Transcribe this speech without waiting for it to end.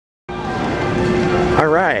All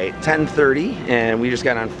right, 10:30, and we just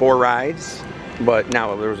got on 4 rides, but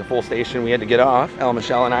now there was a full station. We had to get off. Ella,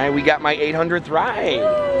 Michelle, and I. We got my 800th ride.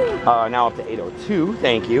 Now up to 802.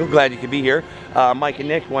 Thank you. Glad you could be here. Mike and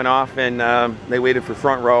Nick went off, and they waited for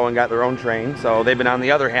front row and got their own train. So they've been on the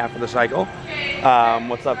other half of the cycle.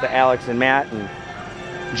 What's up to Alex and Matt and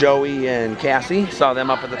Joey and Cassie? Saw them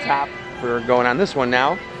up at the top for going on this one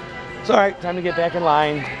now. So all right, time to get back in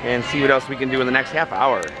line and see what else we can do in the next half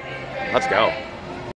hour. Let's go.